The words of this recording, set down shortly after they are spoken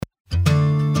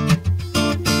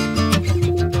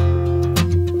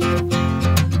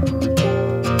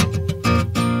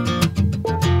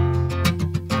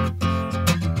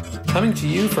to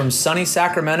you from sunny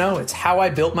Sacramento. It's How I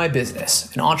Built My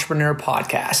Business, an entrepreneur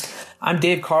podcast. I'm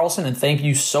Dave Carlson, and thank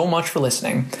you so much for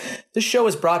listening. This show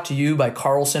is brought to you by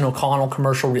Carlson O'Connell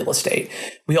Commercial Real Estate.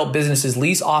 We help businesses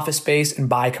lease office space and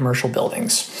buy commercial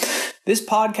buildings. This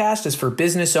podcast is for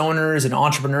business owners and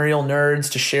entrepreneurial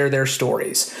nerds to share their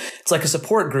stories. It's like a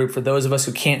support group for those of us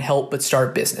who can't help but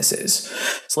start businesses.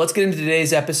 So let's get into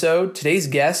today's episode. Today's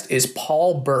guest is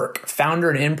Paul Burke,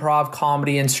 founder and improv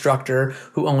comedy instructor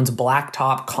who owns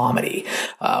Blacktop Comedy.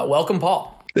 Welcome,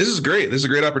 Paul. This is great. This is a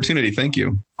great opportunity. Thank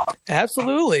you.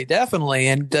 Absolutely, definitely.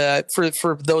 And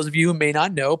for those of you who may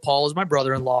not know, Paul is my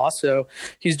brother-in-law, so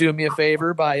he's doing me a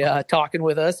favor by talking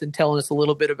with us and telling us a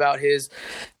little bit about his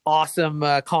awesome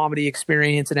comedy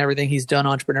experience and everything he's done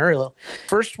entrepreneurial.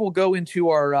 First, we'll go into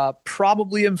our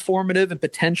probably informative and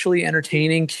potentially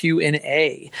entertaining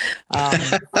Q&A.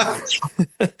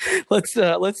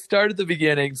 Let's start at the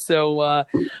beginning. So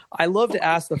I love to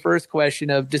ask the first question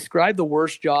of describe the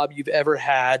worst job you've ever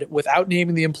had without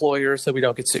naming the employer so we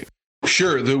don't get sued.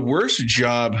 Sure. The worst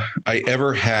job I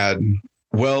ever had,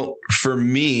 well, for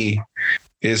me,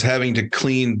 is having to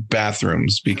clean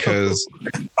bathrooms because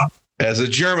as a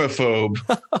germaphobe,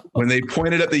 when they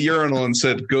pointed at the urinal and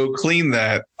said, go clean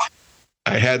that,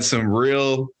 I had some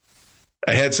real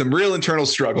internal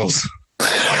struggles.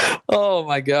 Oh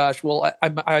my gosh. Well,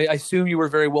 I assume you were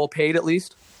very well paid at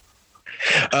least.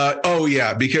 Oh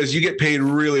yeah, because you get paid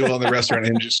really well in the restaurant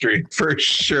industry for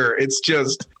sure. It's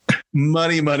just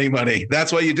money, money, money.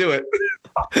 That's why you do it.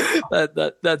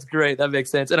 That's great. That makes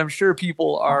sense. And I'm sure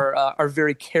people are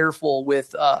very careful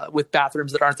with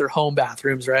bathrooms that aren't their home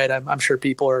bathrooms, right? I'm sure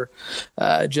people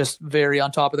are just very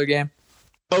on top of their game.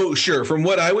 Oh, sure. From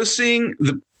what I was seeing,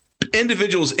 the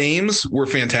individuals' aims were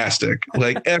fantastic.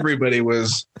 Like everybody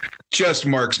was just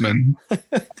marksman.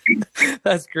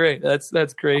 That's great.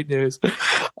 That's great news.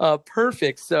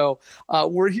 Perfect. So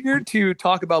we're here to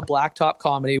talk about Blacktop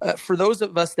Comedy. For those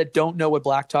of us that don't know what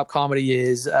Blacktop Comedy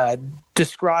is,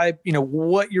 describe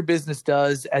what your business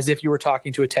does as if you were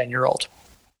talking to a 10-year-old.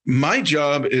 My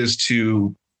job is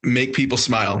to make people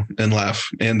smile and laugh.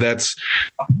 And that's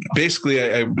basically,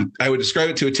 I would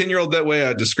describe it to a 10-year-old that way.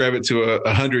 I'd describe it to a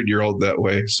 100-year-old that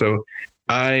way. So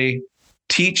I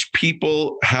teach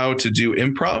people how to do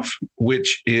improv,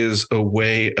 which is a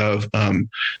way of,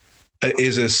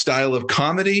 is a style of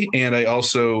comedy. And I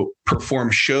also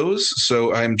perform shows.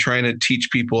 So I'm trying to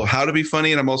teach people how to be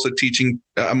funny. And I'm also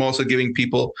giving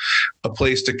people a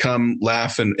place to come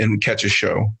laugh and catch a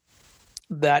show.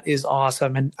 That is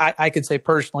awesome. And I can say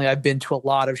personally, I've been to a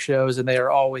lot of shows and they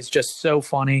are always just so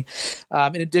funny.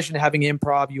 In addition to having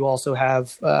improv, you also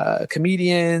have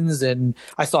comedians, and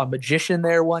I saw a magician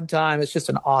there one time. It's just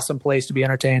an awesome place to be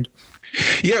entertained.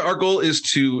 Yeah, our goal is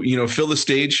to, fill the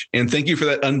stage. And thank you for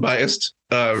that unbiased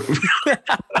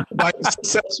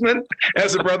assessment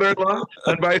as a brother-in-law,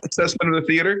 unbiased assessment of the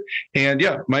theater. And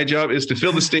yeah, my job is to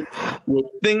fill the stage with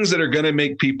things that are going to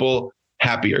make people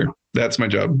happier. That's my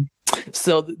job.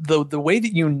 So the way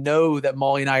that you know that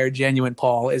Molly and I are genuine,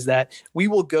 Paul, is that we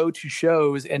will go to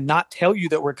shows and not tell you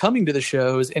that we're coming to the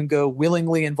shows and go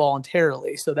willingly and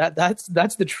voluntarily. So that's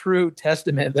the true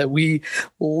testament that we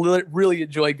really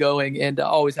enjoy going and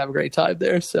always have a great time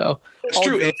there. So it's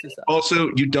true. And also,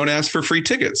 you don't ask for free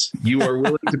tickets. You are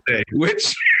willing to pay,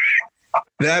 which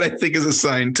that I think is a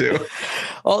sign too.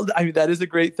 Well, I mean, that is a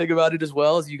great thing about it as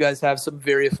well, is you guys have some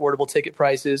very affordable ticket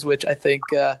prices, which I think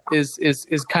is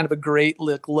kind of a great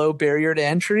low barrier to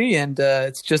entry. And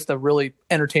it's just a really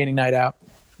entertaining night out.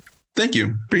 Thank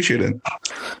you. Appreciate it.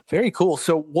 Very cool.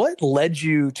 So what led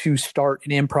you to start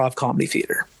an improv comedy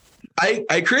theater?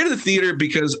 I created the theater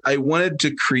because I wanted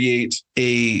to create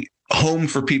a home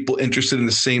for people interested in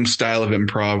the same style of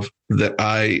improv that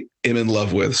I am in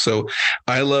love with. So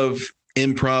I love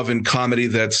improv and comedy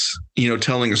that's,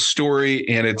 telling a story,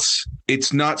 and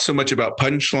it's not so much about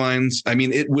punchlines. I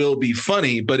mean, it will be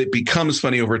funny, but it becomes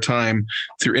funny over time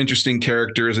through interesting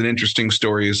characters and interesting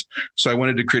stories. So I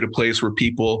wanted to create a place where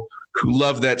people who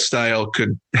love that style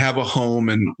could have a home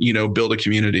and, build a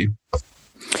community.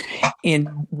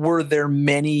 And were there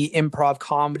many improv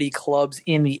comedy clubs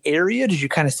in the area? Did you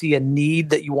kind of see a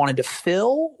need that you wanted to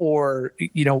fill, or,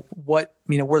 were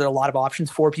there a lot of options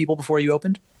for people before you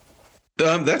opened?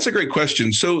 That's a great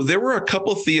question. So there were a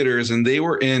couple theaters, and they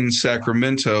were in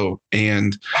Sacramento.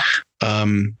 And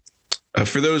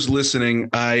for those listening,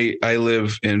 I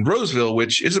live in Roseville,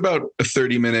 which is about a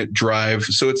 30-minute drive.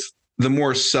 So it's the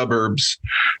more suburbs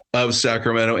of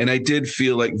Sacramento. And I did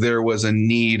feel like there was a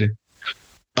need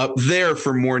up there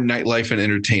for more nightlife and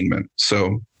entertainment.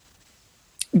 So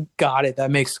Got it.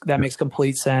 That makes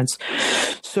complete sense.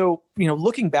 So,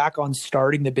 looking back on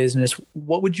starting the business,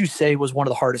 what would you say was one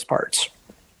of the hardest parts?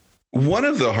 One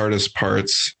of the hardest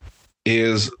parts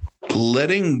is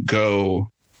letting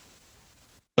go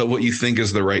of what you think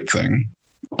is the right thing.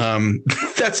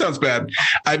 That sounds bad.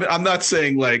 I'm not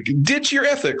saying like ditch your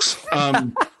ethics.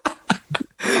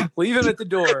 Leave him at the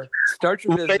door. Start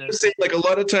your business. I just say, like, a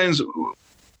lot of times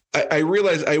I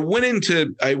realized I went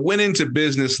into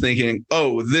business thinking,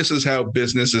 oh, this is how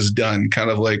business is done, kind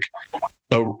of like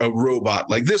a robot.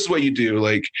 Like, this is what you do.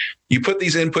 Like, you put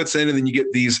these inputs in and then you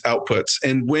get these outputs.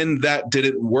 And when that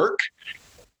didn't work,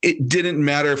 it didn't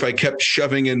matter if I kept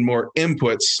shoving in more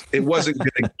inputs. It wasn't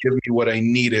going to give me what I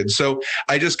needed. So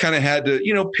I just kind of had to,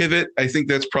 pivot. I think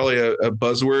that's probably a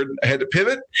buzzword. I had to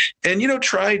pivot and,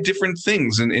 try different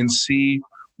things and see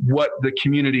what the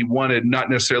community wanted,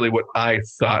 not necessarily what I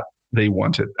thought they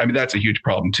wanted. I mean, that's a huge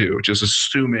problem too. Just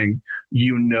assuming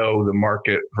the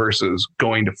market versus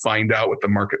going to find out what the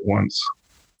market wants.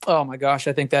 Oh my gosh,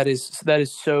 I think that is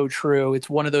so true. It's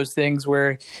one of those things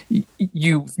where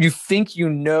you think you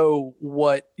know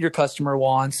what your customer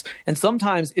wants, and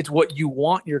sometimes it's what you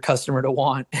want your customer to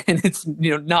want, and it's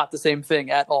not the same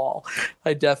thing at all.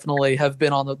 I definitely have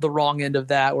been on the wrong end of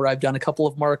that, where I've done a couple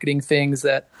of marketing things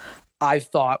that I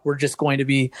thought were just going to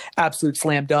be absolute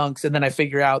slam dunks, and then I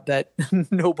figure out that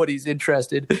nobody's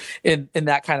interested in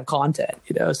that kind of content.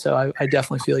 So I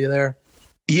definitely feel you there.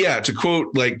 Yeah, to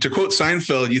quote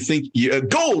Seinfeld, you think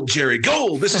gold, Jerry,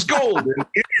 gold. This is gold. And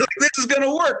you're like, this is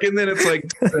gonna work, and then it's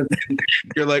like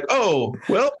you're like, oh,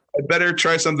 well, I better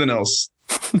try something else.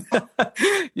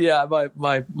 Yeah,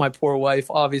 my poor wife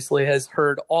obviously has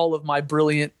heard all of my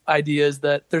brilliant ideas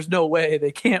that there's no way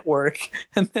they can't work.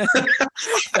 And then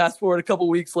fast forward a couple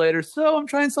weeks later, so I'm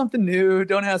trying something new.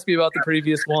 Don't ask me about the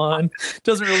previous one.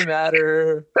 Doesn't really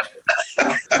matter.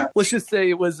 Let's just say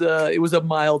it was a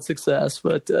mild success,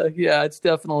 but yeah, it's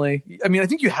definitely. I mean, I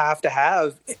think you have to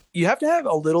have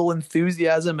a little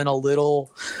enthusiasm and a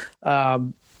little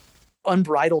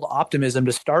unbridled optimism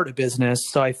to start a business.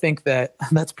 So I think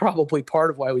that's probably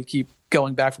part of why we keep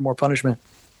going back for more punishment.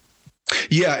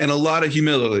 Yeah, and a lot of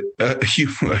humility.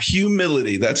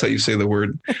 Humility. That's how you say the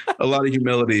word. A lot of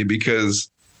humility, because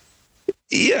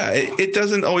it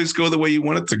doesn't always go the way you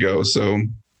want it to go. So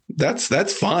that's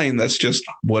fine. That's just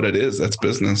what it is. That's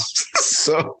business.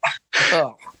 So.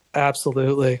 Oh.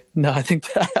 Absolutely. No, I think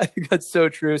that's so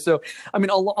true. So, I mean,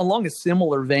 along a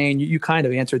similar vein, you kind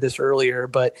of answered this earlier,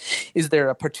 but is there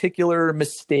a particular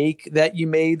mistake that you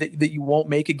made that you won't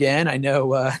make again? I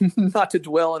know not to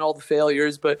dwell on all the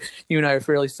failures, but you and I are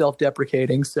fairly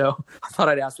self-deprecating. So I thought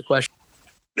I'd ask the question.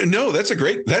 No, that's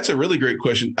a really great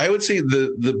question. I would say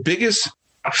the biggest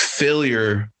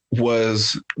failure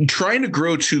was trying to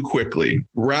grow too quickly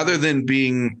rather than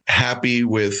being happy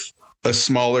with a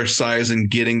smaller size and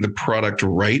getting the product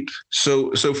right.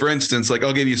 So for instance, like,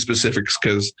 I'll give you specifics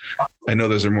because I know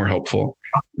those are more helpful.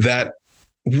 That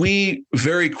we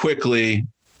very quickly,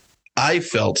 I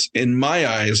felt, in my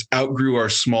eyes, outgrew our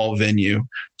small venue.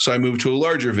 So I moved to a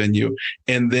larger venue.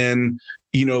 And then,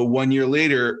 1 year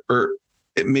later, or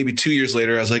maybe 2 years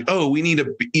later, I was like, oh, we need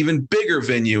an even bigger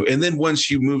venue. And then once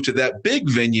you move to that big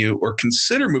venue or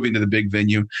consider moving to the big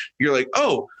venue, you're like,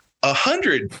 oh,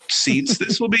 100 seats,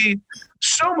 this will be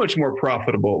so much more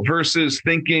profitable, versus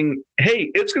thinking,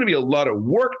 hey, it's going to be a lot of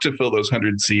work to fill those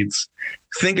 100 seats.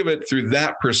 Think of it through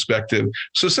that perspective.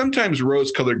 So sometimes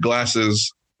rose-colored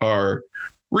glasses are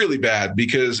really bad,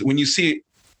 because when you see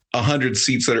 100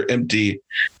 seats that are empty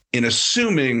and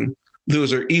assuming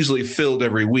those are easily filled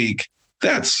every week,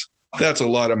 that's a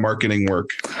lot of marketing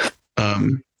work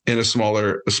in a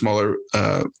smaller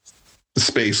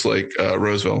space like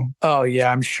Roseville. Oh yeah,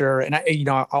 I'm sure. And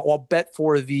I'll bet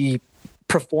for the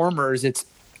performers, it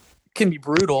can be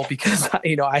brutal, because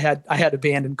I had a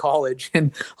band in college,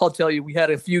 and I'll tell you, we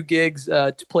had a few gigs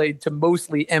to play to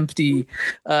mostly empty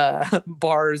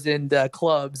bars and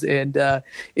clubs, and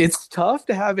it's tough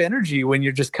to have energy when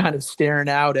you're just kind of staring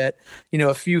out at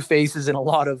a few faces and a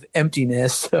lot of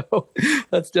emptiness. So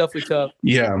that's definitely tough.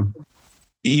 Yeah.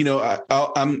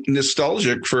 I'm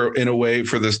nostalgic in a way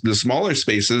for the smaller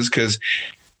spaces, because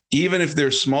even if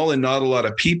they're small and not a lot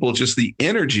of people, just the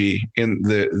energy and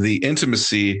the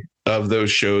intimacy of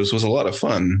those shows was a lot of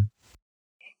fun.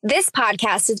 This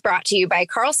podcast is brought to you by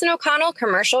Carlson O'Connell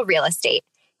Commercial Real Estate.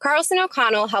 Carlson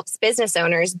O'Connell helps business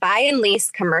owners buy and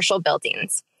lease commercial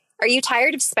buildings. Are you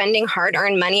tired of spending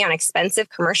hard-earned money on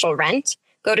expensive commercial rent?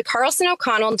 Go to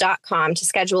carlsonoconnell.com to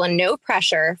schedule a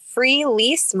no-pressure, free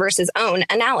lease versus own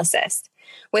analysis.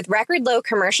 With record low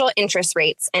commercial interest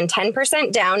rates and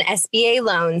 10% down SBA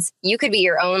loans, you could be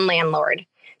your own landlord.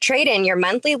 Trade in your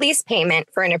monthly lease payment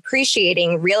for an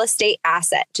appreciating real estate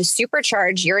asset to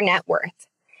supercharge your net worth.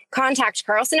 Contact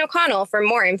Carlson O'Connell for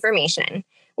more information.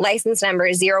 License number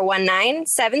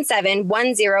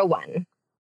 019-77101.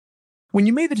 When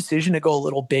you made the decision to go a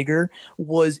little bigger,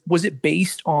 was it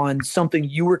based on something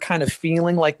you were kind of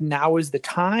feeling like now is the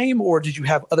time, or did you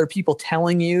have other people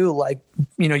telling you like,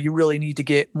 you really need to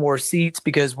get more seats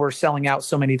because we're selling out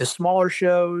so many of the smaller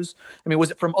shows? I mean,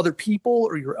 was it from other people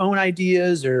or your own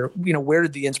ideas, or, where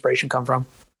did the inspiration come from?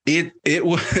 It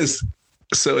was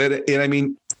so, and I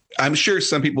mean, I'm sure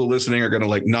some people listening are going to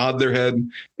like nod their head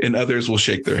and others will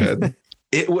shake their head.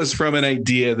 It was from an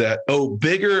idea that,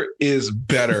 bigger is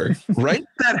better, right?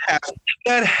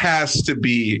 That has to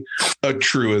be a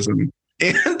truism.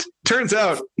 And turns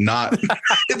out not.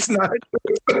 It's not.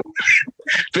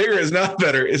 Bigger is not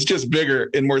better. It's just bigger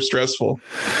and more stressful.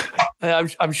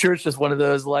 I'm sure it's just one of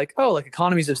those like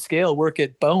economies of scale work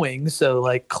at Boeing. So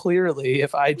like clearly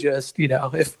if I just,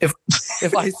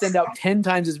 if I send out 10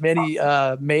 times as many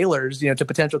mailers, to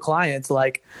potential clients,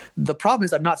 like the problem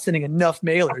is I'm not sending enough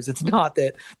mailers. It's not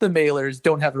that the mailers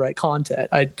don't have the right content.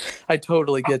 I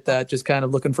totally get that. Just kind of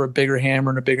looking for a bigger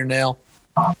hammer and a bigger nail.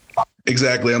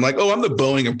 Exactly. I'm like, I'm the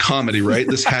Boeing of comedy, right?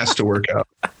 This has to work out.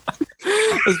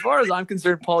 As far as I'm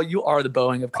concerned, Paul, you are the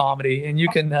Boeing of comedy, and you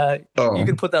can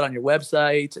put that on your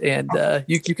website, and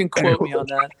you can quote me on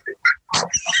that.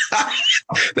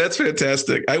 That's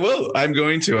fantastic. I will. I'm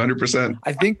going to 100%.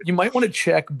 I think you might want to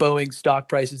check Boeing stock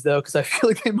prices though, because I feel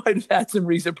like they might have had some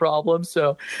recent problems.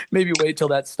 So maybe wait till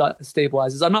that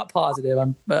stabilizes. I'm not positive.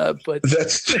 But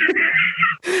that's.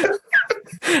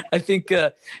 I think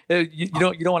you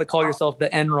don't want to call yourself the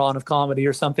Enron of comedy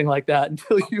or something like that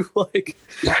until you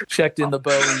checked in the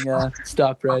Boeing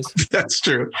stock price. That's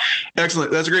true.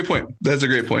 Excellent. That's a great point.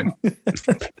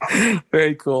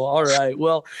 Very cool. All right.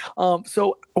 Well,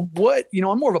 so what,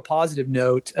 on more of a positive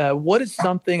note, what is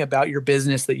something about your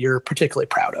business that you're particularly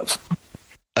proud of?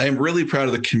 I am really proud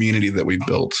of the community that we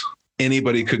built.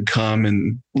 Anybody could come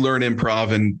and learn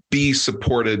improv and be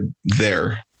supported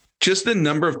there. Just the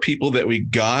number of people that we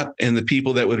got and the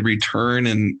people that would return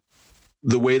and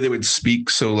the way they would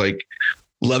speak so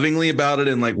lovingly about it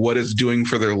and what it's doing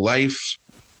for their life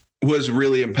was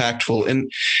really impactful.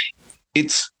 And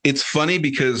it's funny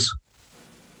because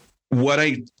what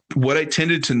I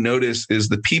tended to notice is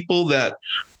the people that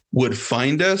would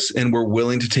find us and were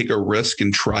willing to take a risk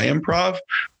and try improv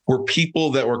were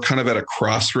people that were kind of at a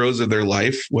crossroads of their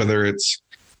life, whether it's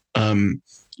kind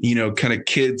of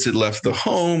kids had left the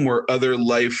home or other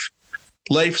life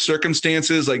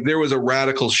circumstances. Like there was a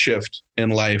radical shift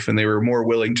in life and they were more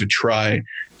willing to try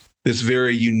this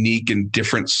very unique and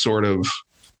different sort of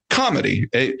comedy.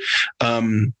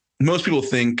 Most people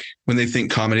think when they think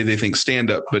comedy, they think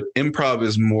stand-up, but improv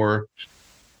is more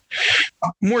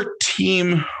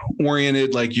team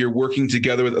oriented. Like you're working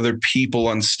together with other people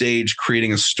on stage,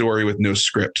 creating a story with no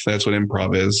script. That's what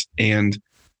improv is. And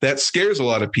that scares a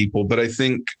lot of people. But I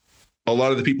think a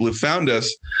lot of the people who found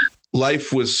us,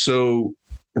 life was so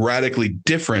radically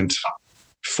different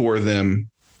for them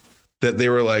that they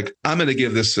were like, I'm going to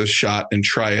give this a shot and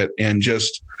try it. And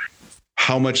just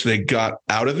how much they got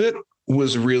out of it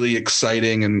was really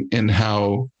exciting, and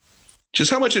how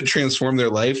much it transformed their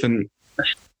life. And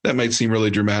that might seem really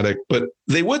dramatic, but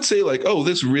they would say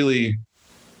this really,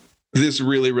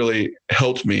 really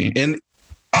helped me. And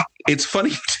it's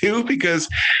funny too, because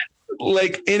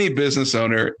like any business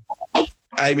owner,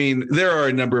 I mean, there are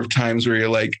a number of times where you're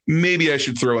like, maybe I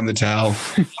should throw in the towel.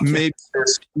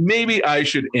 Maybe I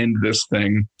should end this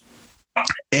thing.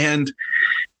 And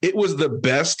it was the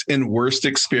best and worst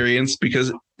experience,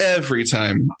 because every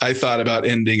time I thought about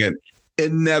ending it,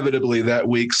 inevitably that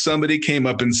week, somebody came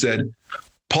up and said,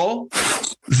 Paul,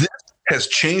 this has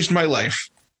changed my life,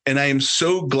 and I am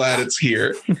so glad it's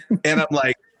here. And I'm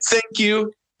like, thank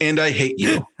you. And I hate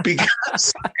you,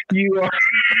 because you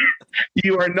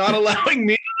are not allowing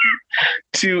me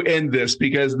to end this,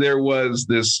 because there was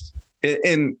this,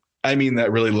 and I mean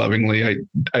that really lovingly.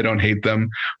 I don't hate them,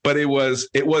 but it was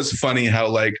funny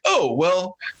how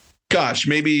gosh,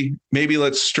 maybe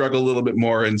let's struggle a little bit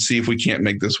more and see if we can't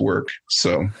make this work.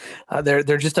 So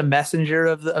they're just a messenger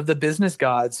of the business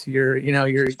gods. You're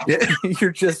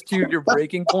just your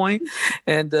breaking point,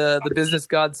 and the business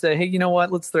gods say, hey, you know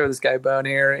what? Let's throw this guy a bone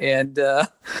here and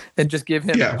just give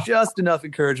him just enough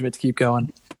encouragement to keep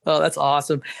going. Oh, that's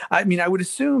awesome. I mean, I would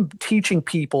assume teaching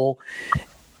people,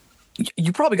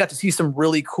 you probably got to see some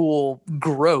really cool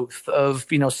growth of,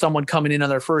 someone coming in on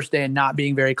their first day and not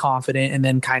being very confident and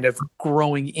then kind of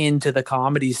growing into the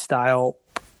comedy style.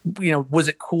 Was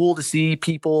it cool to see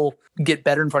people get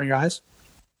better in front of your eyes?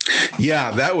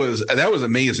 Yeah, that was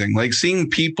amazing. Like seeing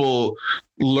people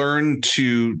learn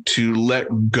to let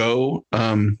go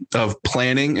of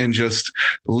planning and just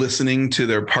listening to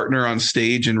their partner on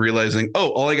stage and realizing, oh,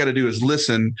 all I got to do is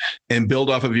listen and build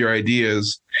off of your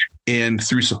ideas, and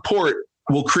through support,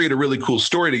 we'll create a really cool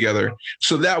story together.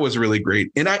 So that was really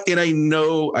great. And I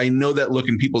know that look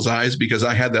in people's eyes, because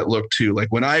I had that look too.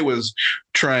 Like when I was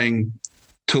trying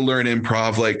to learn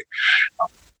improv, like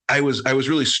I was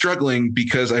really struggling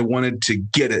because I wanted to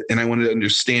get it and I wanted to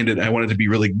understand it. And I wanted to be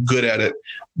really good at it.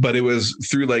 But it was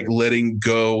through like letting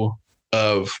go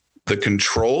of the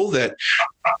control that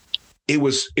it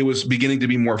was beginning to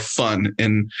be more fun.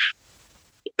 And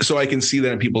so I can see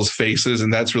that in people's faces.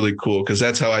 And that's really cool, because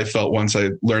that's how I felt once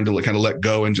I learned to kind of let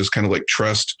go and just kind of like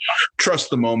trust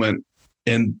the moment.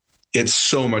 And it's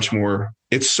so much more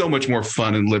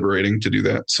fun and liberating to do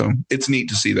that. So it's neat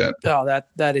to see that. Oh,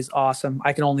 that is awesome.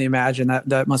 I can only imagine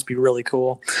that must be really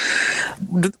cool.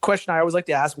 The question I always like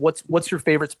to ask, what's your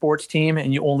favorite sports team?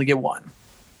 And you only get one.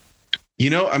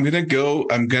 I'm going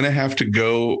to have to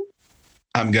go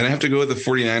with the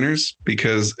 49ers,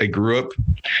 because I grew up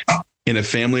in a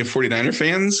family of 49er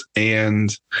fans.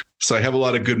 And so I have a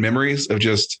lot of good memories of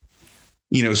just,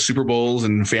 Super Bowls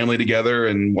and family together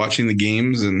and watching the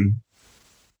games. And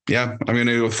yeah, I'm going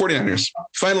to go with 49ers.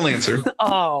 Final answer.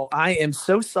 Oh, I am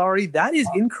so sorry. That is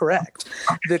incorrect.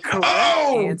 The correct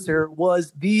answer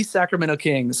was the Sacramento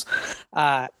Kings.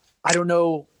 I don't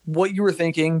know what you were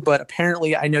thinking, but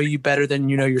apparently I know you better than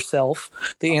you know yourself.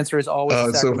 The answer is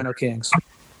always the Sacramento Kings.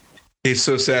 It's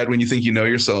so sad when you think you know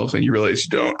yourself and you realize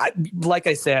you don't. Like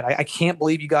I said, I can't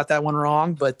believe you got that one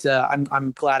wrong, but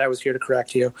I'm glad I was here to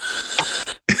correct you.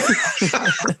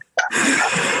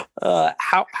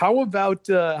 How about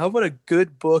a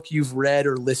good book you've read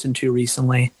or listened to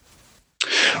recently?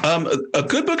 A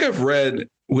good book I've read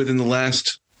within the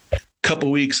last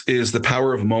couple weeks is The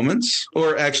Power of Moments,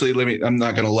 or actually, I'm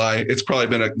not going to lie, it's probably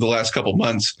been the last couple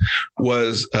months,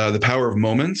 was The Power of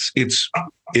Moments. It's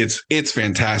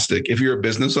fantastic. If you're a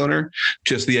business owner,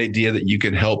 just the idea that you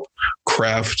can help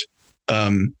craft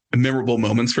memorable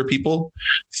moments for people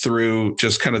through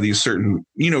just kind of these certain,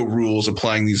 rules,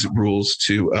 applying these rules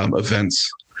to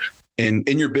events in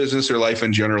your business or life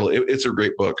in general. It's a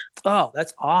great book. Oh,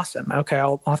 that's awesome. Okay.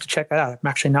 I'll have to check that out. I'm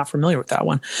actually not familiar with that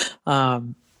one.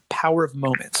 Power of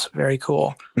Moments. Very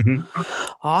cool. Mm-hmm.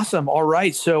 Awesome. All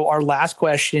right. So our last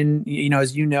question,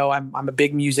 as you know, I'm a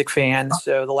big music fan.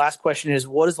 So the last question is,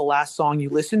 what is the last song you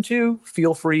listened to?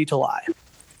 Feel free to lie.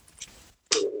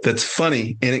 That's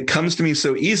funny. And it comes to me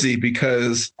so easy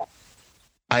because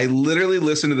I literally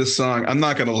listened to this song. I'm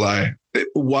not going to lie.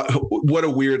 What a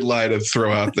weird lie to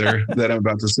throw out there that I'm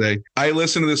about to say. I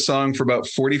listened to this song for about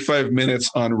 45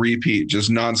 minutes on repeat, just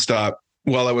nonstop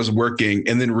while I was working,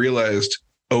 and then realized,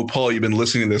 oh, Paul, you've been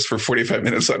listening to this for 45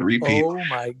 minutes on repeat. Oh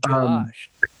my gosh.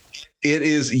 It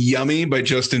is Yummy by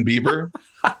Justin Bieber.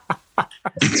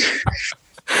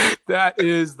 That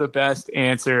is the best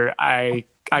answer. I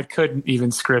couldn't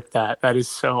even script that. That is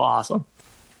so awesome.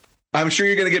 I'm sure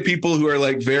you're going to get people who are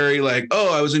like very like,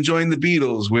 oh, I was enjoying the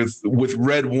Beatles with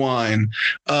red wine.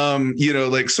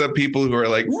 Like some people who are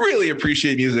like really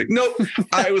appreciate music. Nope.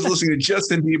 I was listening to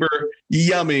Justin Bieber,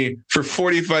 Yummy, for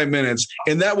 45 minutes.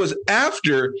 And that was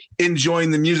after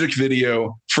enjoying the music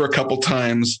video for a couple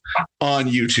times on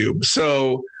YouTube.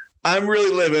 So I'm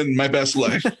really living my best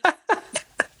life.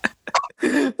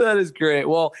 That is great.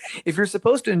 Well, if you're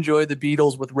supposed to enjoy the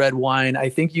Beatles with red wine, I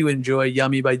think you enjoy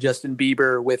Yummy by Justin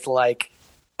Bieber with like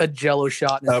a Jello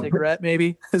shot and a cigarette,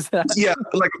 maybe. Is that? Yeah,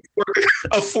 like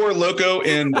a Four Loko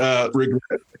and regret.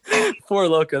 Four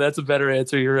Loko. That's a better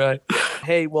answer. You're right.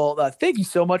 Hey, well, thank you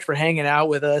so much for hanging out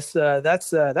with us.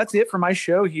 That's it for my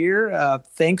show here.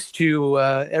 Thanks to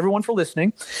everyone for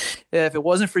listening. If it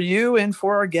wasn't for you and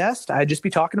for our guest, I'd just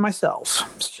be talking to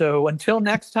myself. So until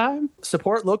next time,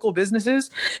 support local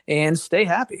businesses and stay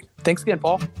happy. Thanks again,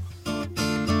 Paul.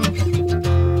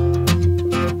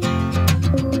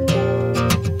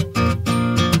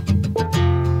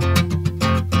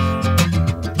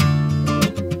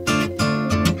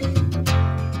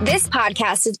 This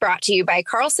podcast is brought to you by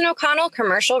Carlson O'Connell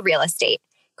Commercial Real Estate.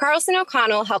 Carlson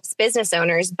O'Connell helps business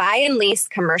owners buy and lease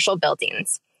commercial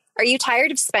buildings. Are you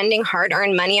tired of spending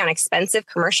hard-earned money on expensive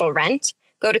commercial rent?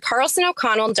 Go to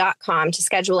carlsonoconnell.com to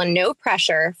schedule a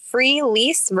no-pressure, free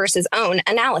lease versus own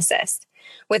analysis.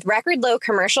 With record low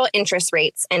commercial interest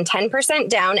rates and 10%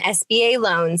 down SBA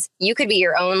loans, you could be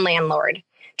your own landlord.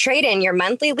 Trade in your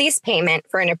monthly lease payment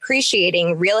for an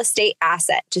appreciating real estate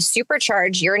asset to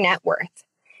supercharge your net worth.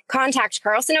 Contact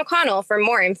Carlson O'Connell for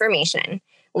more information.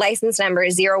 License number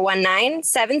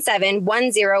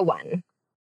 019-77101.